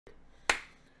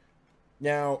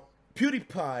Now,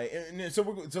 PewDiePie, and so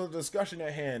the discussion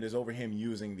at hand is over him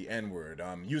using the N-word,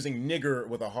 using nigger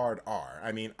with a hard R.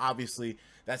 I mean, obviously,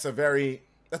 that's a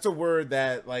word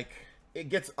that, like, it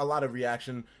gets a lot of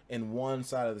reaction in one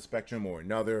side of the spectrum or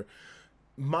another.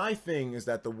 My thing is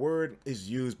that the word is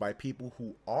used by people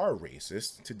who are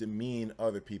racist to demean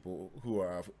other people who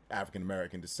are of African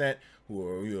American descent,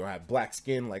 who have black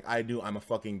skin like I do. I'm a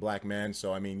fucking black man,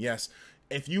 so I mean, yes,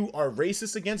 if you are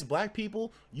racist against black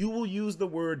people, you will use the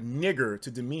word nigger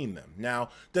to demean them. Now,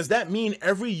 does that mean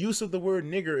every use of the word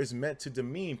nigger is meant to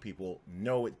demean people?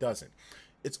 No, it doesn't.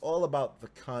 It's all about the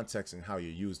context and how you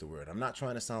use the word. I'm not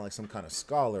trying to sound like some kind of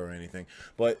scholar or anything,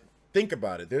 but think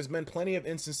about it. There's been plenty of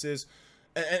instances.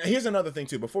 And here's another thing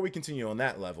too, before we continue on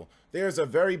that level, there's a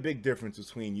very big difference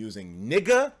between using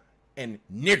nigga and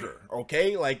nigger,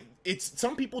 okay? Like,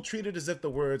 some people treat it as if the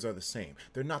words are the same.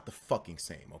 They're not the fucking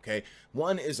same, okay?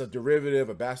 One is a derivative,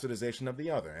 a bastardization of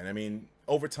the other. And I mean,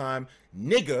 over time,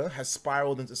 nigga has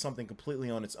spiraled into something completely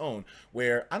on its own,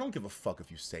 where I don't give a fuck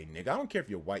if you say nigga. I don't care if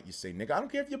you're white, you say nigga. I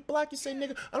don't care if you're black, you say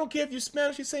nigga. I don't care if you're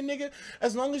Spanish, you say nigga.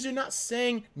 As long as you're not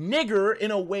saying nigger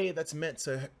in a way that's meant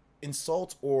to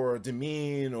insult or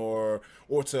demean or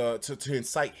to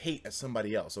incite hate at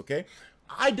somebody else, okay?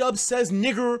 iDubbbz says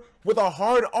nigger with a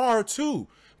hard R too,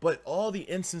 but all the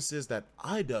instances that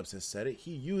iDubbbz has said it,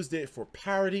 he used it for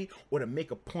parody or to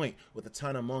make a point with the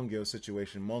Tana Mongeau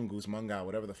situation, Mongoose, Manga,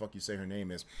 whatever the fuck you say her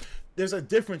name is. There's a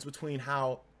difference between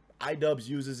how iDubbbz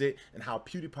uses it and how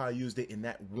PewDiePie used it in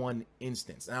that one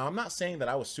instance. Now, I'm not saying that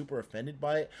I was super offended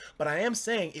by it, but I am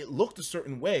saying it looked a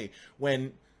certain way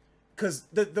when, because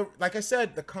like I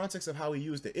said, the context of how he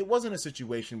used it, it wasn't a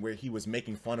situation where he was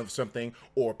making fun of something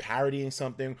or parodying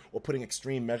something or putting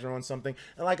extreme measure on something.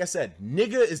 And like I said,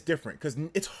 nigga is different because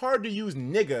it's hard to use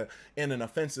nigga in an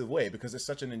offensive way because it's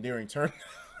such an endearing term.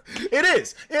 It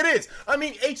is. I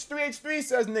mean, H3H3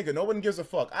 says nigga, no one gives a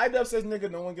fuck. iDubbbz says nigga,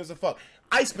 no one gives a fuck.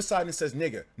 Ice Poseidon says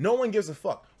nigga, no one gives a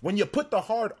fuck. When you put the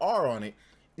hard R on it,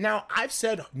 now I've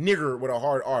said nigger with a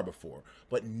hard R before,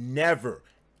 but never,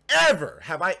 ever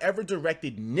have I ever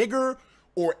directed nigger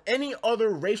or any other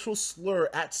racial slur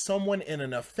at someone in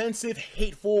an offensive,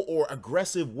 hateful, or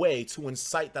aggressive way to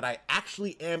incite that I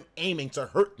actually am aiming to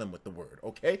hurt them with the word,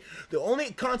 okay? The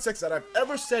only context that I've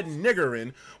ever said nigger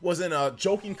in was in a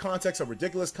joking context, a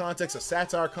ridiculous context, a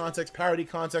satire context, parody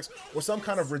context, or some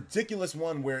kind of ridiculous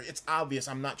one where it's obvious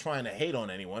I'm not trying to hate on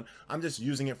anyone. I'm just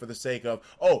using it for the sake of,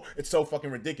 oh, it's so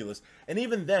fucking ridiculous. And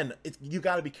even then, you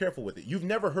gotta be careful with it. You've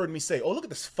never heard me say, oh, look at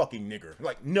this fucking nigger.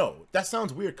 Like, no, that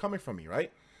sounds weird coming from me, right?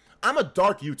 I'm a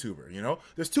dark YouTuber, you know?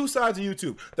 There's two sides of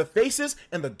YouTube, the faces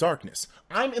and the darkness.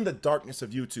 I'm in the darkness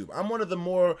of YouTube. I'm one of the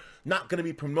more not going to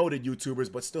be promoted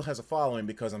YouTubers, but still has a following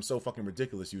because I'm so fucking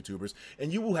ridiculous YouTubers.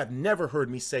 And you will have never heard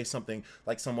me say something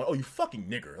like someone, oh, you fucking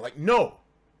nigger. Like, no,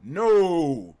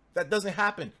 that doesn't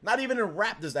happen. Not even in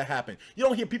rap does that happen. You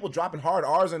don't hear people dropping hard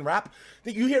R's in rap.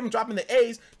 You hear them dropping the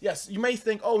A's. Yes, you may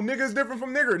think, oh, nigger's different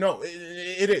from nigger. No,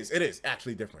 it is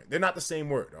actually different. They're not the same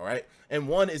word, all right? And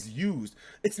one is used.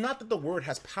 It's not that the word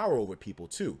has power over people,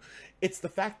 too. It's the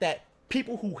fact that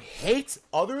people who hate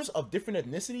others of different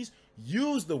ethnicities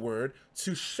use the word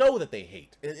to show that they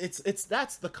hate.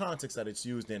 That's the context that it's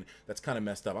used in that's kind of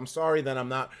messed up. I'm sorry that I'm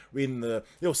not reading the,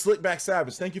 Slickback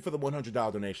Savage, thank you for the $100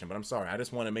 donation, but I'm sorry. I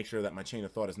just want to make sure that my chain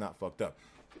of thought is not fucked up.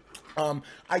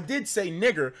 I did say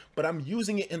nigger, but I'm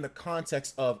using it in the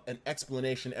context of an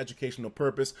explanation, educational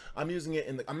purpose. I'm using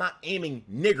it I'm not aiming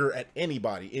nigger at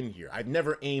anybody in here. I've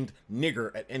never aimed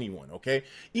nigger at anyone, okay?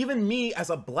 Even me as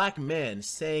a black man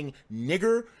saying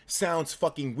nigger sounds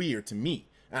fucking weird to me.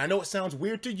 And I know it sounds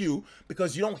weird to you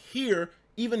because you don't hear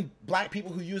even black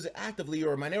people who use it actively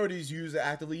or minorities who use it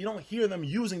actively, you don't hear them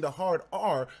using the hard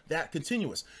R that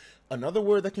continuous. Another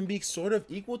word that can be sort of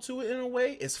equal to it in a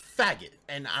way is faggot.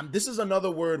 And this is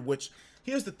another word which,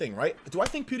 here's the thing, right? Do I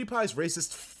think PewDiePie is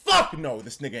racist? Fuck no,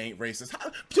 this nigga ain't racist.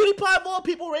 PewDiePie of all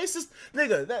people racist?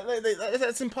 Nigga,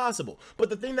 that's impossible. But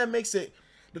the thing that makes it,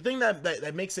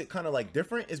 that makes it kind of like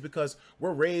different is because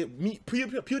we're raised,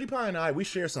 PewDiePie and I, we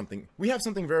share something. We have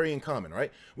something very in common,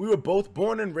 right? We were both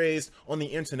born and raised on the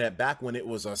internet back when it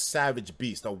was a savage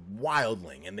beast, a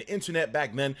wildling. And the internet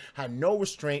back then had no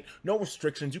restraint, no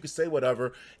restrictions. You could say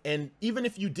whatever. And even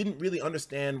if you didn't really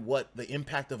understand what the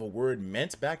impact of a word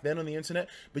meant back then on the internet,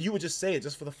 but you would just say it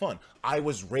just for the fun. I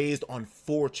was raised on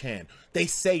 4chan. They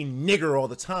say nigger all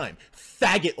the time,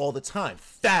 faggot all the time,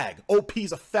 fag,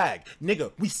 OP's a fag,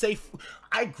 nigga. We say,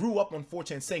 I grew up on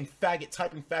 4chan saying faggot,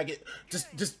 typing faggot,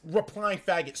 just replying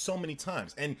faggot so many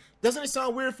times. And doesn't it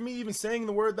sound weird for me even saying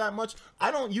the word that much?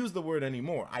 I don't use the word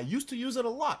anymore. I used to use it a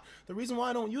lot. The reason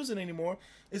why I don't use it anymore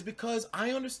is because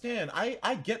I understand.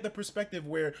 I get the perspective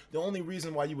where the only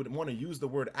reason why you would want to use the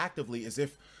word actively is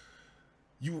if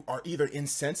you are either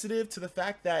insensitive to the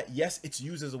fact that, yes, it's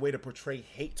used as a way to portray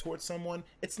hate towards someone.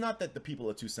 It's not that the people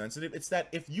are too sensitive. It's that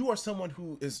if you are someone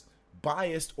who is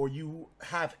biased or you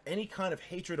have any kind of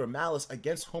hatred or malice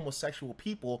against homosexual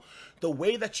people, the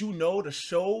way that you know to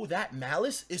show that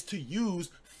malice is to use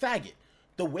faggot.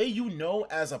 The way you know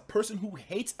as a person who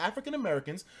hates African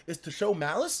Americans is to show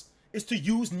malice is to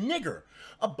use nigger.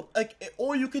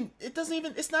 Or you can,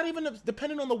 it's not even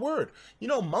dependent on the word. You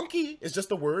know, monkey is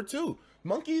just a word too.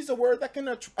 Monkey is a word that can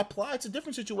apply to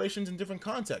different situations in different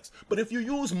contexts. But if you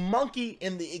use monkey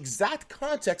in the exact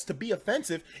context to be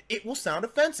offensive, it will sound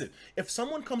offensive. If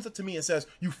someone comes up to me and says,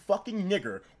 you fucking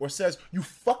nigger, or says, you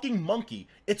fucking monkey,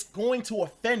 it's going to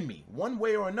offend me one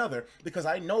way or another, because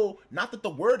I know not that the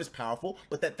word is powerful,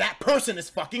 but that that person is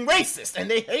fucking racist and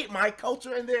they hate my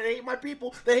culture and they hate my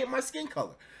people, they hate my skin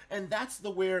color. And that's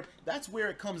where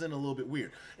it comes in a little bit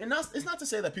weird. And it's not to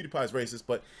say that PewDiePie is racist,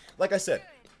 but like I said,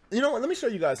 you know what, let me show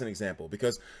you guys an example,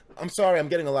 because I'm sorry, I'm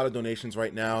getting a lot of donations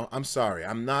right now. I'm sorry,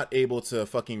 I'm not able to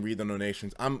fucking read the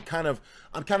donations. I'm kind of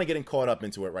getting caught up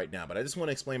into it right now, but I just want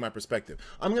to explain my perspective.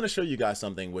 I'm going to show you guys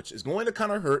something which is going to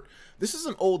kind of hurt. This is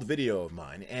an old video of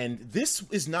mine, and this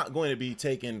is not going to be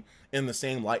taken in the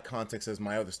same light context as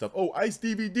my other stuff. Oh, Ice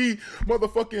DVD,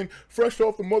 motherfucking fresh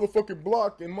off the motherfucking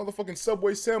block, and motherfucking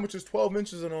Subway sandwiches, 12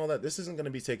 inches and all that. This isn't going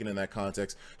to be taken in that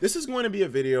context. This is going to be a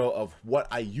video of what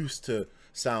I used to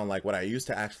sound like, what I used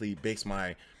to actually base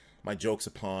my jokes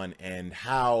upon, and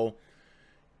how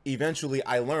eventually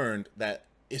I learned that,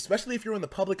 especially if you're in the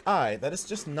public eye, that it's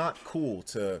just not cool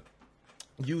to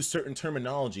use certain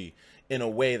terminology in a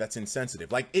way that's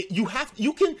insensitive. Like,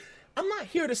 I'm not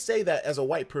here to say that as a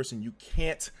white person you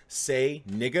can't say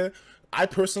nigga. I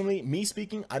personally, me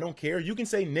speaking, I don't care. You can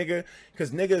say nigga,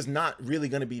 because nigga is not really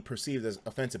going to be perceived as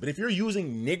offensive. But if you're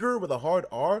using nigger with a hard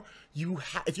R,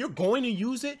 if you're going to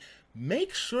use it,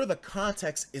 make sure the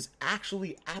context is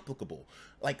actually applicable,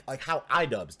 like how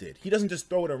iDubbbz did. He doesn't just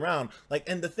throw it around.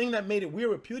 And the thing that made it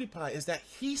weird with PewDiePie is that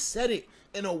he said it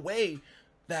in a way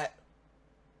that,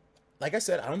 like I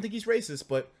said, I don't think he's racist,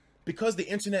 but because the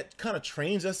internet kind of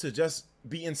trains us to just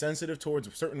be insensitive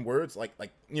towards certain words, like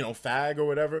you know, fag or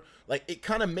whatever, like it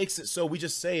kind of makes it so we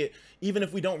just say it even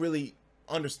if we don't really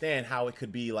understand how it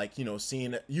could be, like, you know,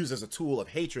 used as a tool of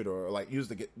hatred, or like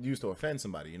used to offend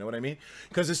somebody, you know what I mean?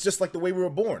 Because it's just like the way we were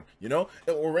born, you know,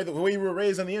 or the way we were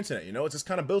raised on the internet, you know. It's just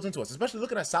kind of built into us, especially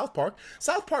looking at South Park.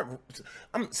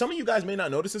 Some of you guys may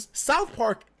not notice this, South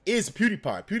Park is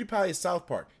PewDiePie. PewDiePie is South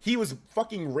Park. He was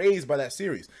fucking raised by that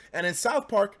series, and in South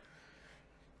Park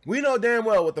we know damn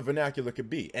well what the vernacular could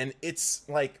be, and it's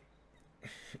like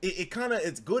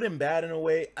it's good and bad in a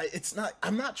way.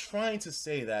 I'm not trying to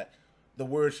say that the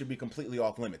word should be completely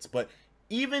off limits, but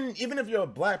even if you're a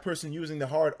black person using the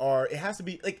hard R, it has to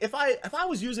be like, if I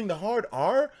was using the hard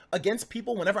R against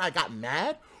people whenever I got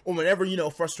mad, or whenever, you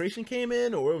know, frustration came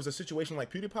in, or it was a situation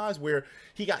like PewDiePie's where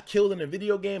he got killed in a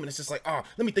video game, and it's just like, oh,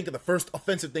 let me think of the first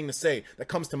offensive thing to say that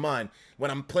comes to mind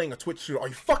when I'm playing a Twitch shooter. Are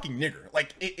you fucking nigger?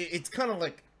 Like, it's kind of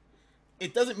like,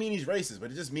 it doesn't mean he's racist,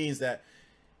 but it just means that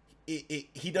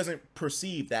he doesn't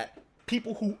perceive that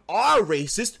people who are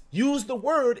racist use the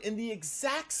word in the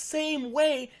exact same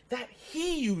way that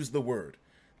he used the word.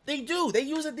 They do. They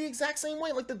use it the exact same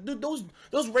way. Like those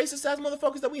racist ass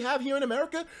motherfuckers that we have here in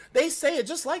America, they say it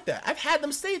just like that. I've had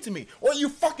them say it to me. Or you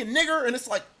fucking nigger, and it's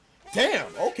like, damn,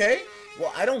 okay.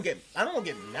 Well, I don't get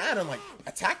mad and like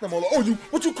attack them, or oh,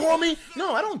 what you call me?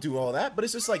 No, I don't do all that. But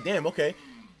it's just like, damn, okay.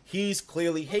 He's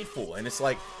clearly hateful, and it's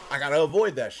like, I gotta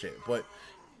avoid that shit. But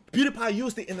PewDiePie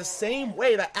used it in the same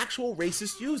way that actual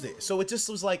racists used it. So it just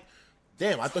was like,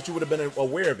 damn, I thought you would have been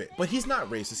aware of it. But he's not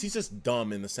racist. He's just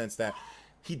dumb in the sense that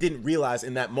he didn't realize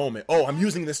in that moment, oh, I'm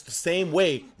using this the same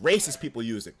way racist people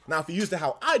use it. Now, if he used it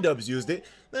how iDubbbz used it,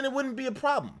 then it wouldn't be a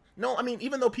problem. No, I mean,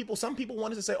 even though some people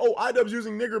wanted to say, oh, iDubbbz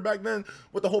using nigger back then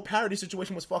with the whole parody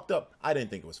situation was fucked up, I didn't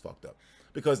think it was fucked up,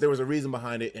 because there was a reason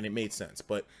behind it and it made sense.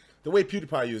 But the way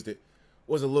PewDiePie used it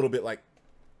was a little bit like,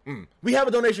 We have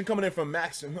a donation coming in from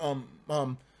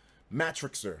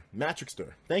Matrixter.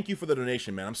 Thank you for the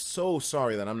donation, man. I'm so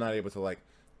sorry that I'm not able to like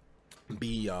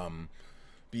be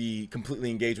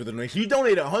completely engaged with the donation. You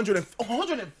donated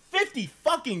 $150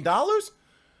 fucking dollars.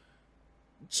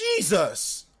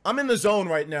 Jesus. I'm in the zone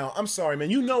right now. I'm sorry, man.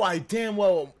 You know I damn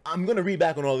well, I'm going to read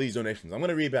back on all these donations. I'm going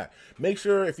to read back. Make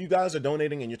sure if you guys are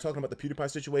donating and you're talking about the PewDiePie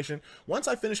situation, once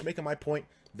I finish making my point,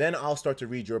 then I'll start to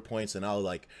read your points and I'll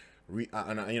like,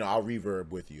 I'll reverb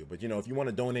with you. But, you know, if you want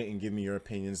to donate and give me your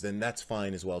opinions, then that's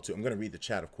fine as well, too. I'm going to read the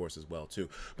chat, of course, as well, too.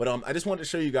 But I just wanted to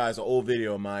show you guys an old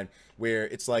video of mine where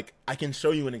it's like, I can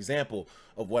show you an example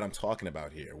of what I'm talking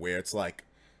about here, where it's like,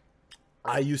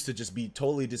 I used to just be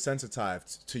totally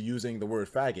desensitized to using the word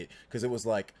faggot because it was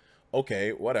like,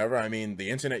 okay, whatever. I mean, the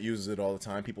internet uses it all the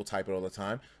time. People type it all the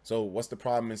time. So what's the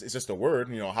problem? It's just a word,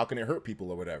 you know, how can it hurt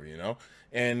people or whatever, you know?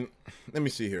 And let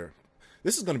me see here.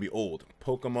 This is going to be old.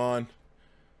 Pokemon,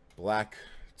 black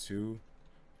 2,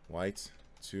 white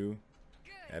 2,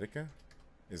 Etika.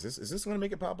 Is this going to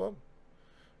make it pop up?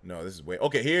 No, this is way...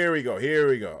 Okay, here we go. Here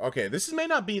we go. Okay, this may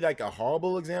not be like a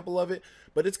horrible example of it,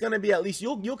 but it's going to be at least...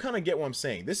 You'll kind of get what I'm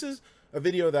saying. This is a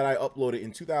video that I uploaded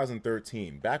in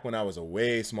 2013, back when I was a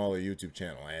way smaller YouTube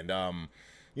channel. And,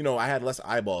 you know, I had less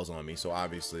eyeballs on me, so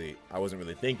obviously I wasn't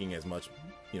really thinking as much,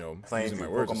 you know, playing my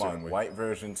words Pokemon White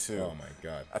version 2. Oh, my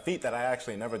God. A feat that I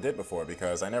actually never did before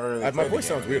because I never really... My voice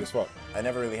sounds weird as fuck. I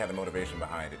never really had the motivation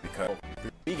behind it because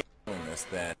if we get doing this,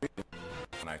 then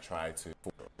when I try to...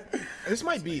 This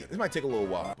might take a little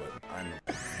while, but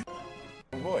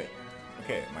oh boy.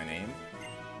 Okay, my name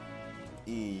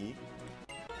E.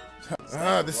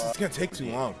 This is gonna take too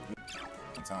long.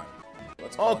 Time.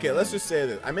 Okay, let's just say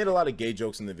that I made a lot of gay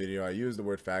jokes in the video. I used the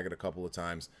word faggot a couple of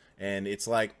times, and it's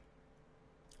like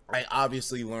I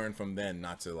obviously learned from then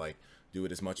not to like do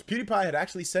it as much. PewDiePie had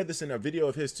actually said this in a video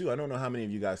of his too. I don't know how many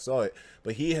of you guys saw it,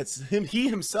 but he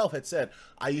himself had said,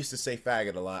 I used to say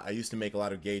faggot a lot. I used to make a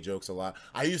lot of gay jokes a lot.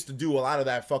 I used to do a lot of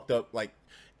that fucked up, like,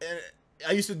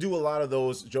 I used to do a lot of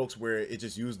those jokes where it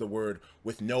just used the word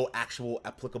with no actual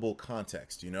applicable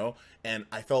context, you know? And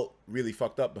I felt really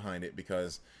fucked up behind it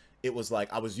because it was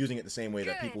like I was using it the same way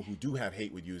that people who do have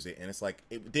hate would use it, and it's like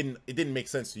it didn't make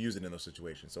sense to use it in those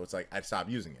situations. So it's like I'd stop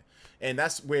using it. And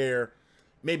that's where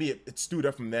maybe it stewed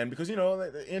up from then, because, you know,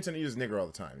 the internet uses nigger all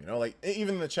the time, you know, like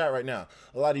even in the chat right now,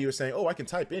 a lot of you are saying, oh, I can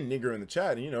type in nigger in the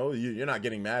chat, and, you know, you're not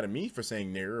getting mad at me for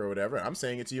saying nigger or whatever. I'm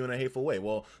saying it to you in a hateful way.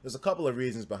 Well, there's a couple of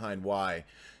reasons behind why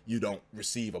you don't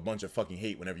receive a bunch of fucking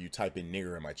hate whenever you type in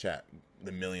nigger in my chat,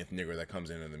 the millionth nigger that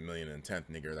comes in and the 1,010th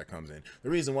nigger that comes in.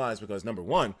 The reason why is because, number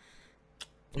one,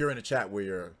 you're in a chat where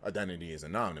your identity is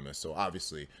anonymous, so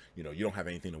obviously, you know, you don't have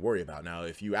anything to worry about. Now,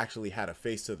 if you actually had a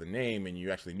face to the name and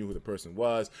you actually knew who the person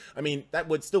was, I mean, that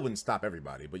wouldn't stop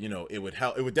everybody, but, you know, it would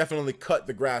help. It would definitely cut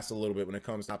the grass a little bit when it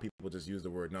comes to how people just use the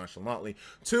word nonchalantly.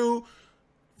 Two,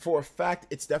 for a fact,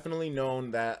 it's definitely known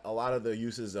that a lot of the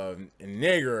uses of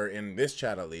nigger in this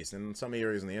chat, at least, and in some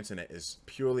areas on the internet, is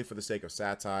purely for the sake of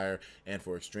satire and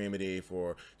for extremity,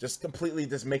 for just completely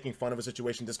just making fun of a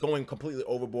situation, just going completely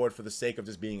overboard for the sake of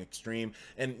just being extreme.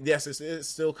 And yes, it's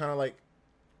still kind of like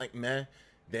meh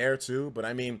there too, but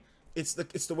I mean, it's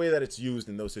the way that it's used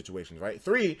in those situations, right?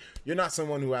 Three, you're not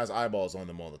someone who has eyeballs on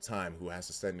them all the time, who has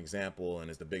to set an example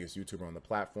and is the biggest YouTuber on the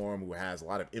platform, who has a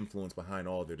lot of influence behind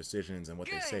all their decisions and what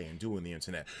they say and do on the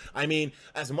internet. I mean,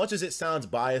 as much as it sounds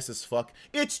biased as fuck,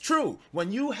 it's true.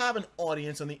 When you have an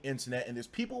audience on the internet and there's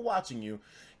people watching you,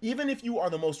 even if you are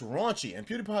the most raunchy, and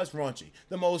PewDiePie is raunchy,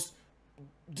 the most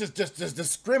just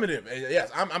discriminative. Yes,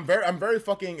 I'm very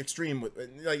fucking extreme with,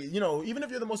 like, you know, even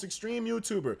if you're the most extreme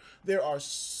YouTuber, there are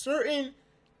certain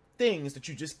things that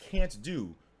you just can't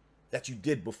do that you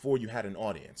did before you had an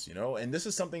audience, you know? And this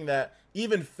is something that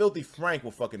even Filthy Frank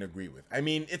will fucking agree with. I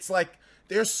mean, it's like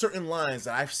there's certain lines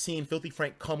that I've seen Filthy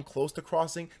Frank come close to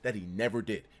crossing that he never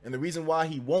did. And the reason why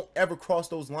he won't ever cross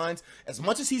those lines, as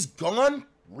much as he's gone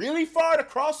really far to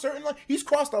cross certain lines, he's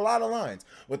crossed a lot of lines,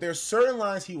 but there's certain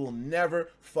lines he will never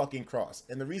fucking cross.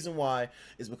 And the reason why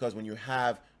is because when you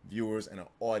have viewers and an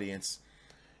audience,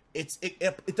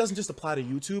 it doesn't just apply to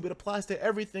YouTube, it applies to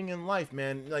everything in life,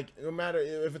 man. Like, no matter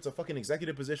if it's a fucking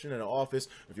executive position in an office,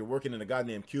 if you're working in a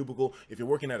goddamn cubicle, if you're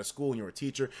working at a school and you're a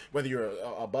teacher, whether you're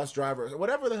a bus driver,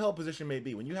 whatever the hell position may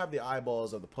be, when you have the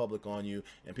eyeballs of the public on you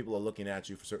and people are looking at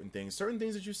you for certain things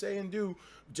that you say and do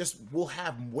just will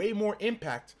have way more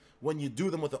impact when you do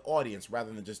them with an audience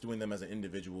rather than just doing them as an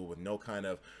individual with no kind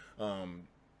of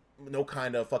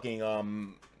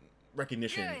fucking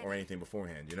recognition or anything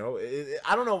beforehand, you know?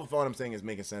 I don't know if what I'm saying is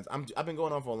making sense. I've been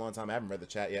going on for a long time. I haven't read the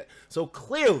chat yet, so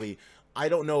clearly I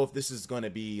don't know if this is going to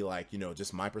be like, you know,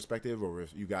 just my perspective or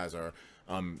if you guys are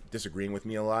disagreeing with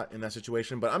me a lot in that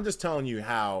situation, but I'm just telling you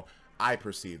how I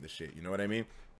perceive the shit, you know what I mean?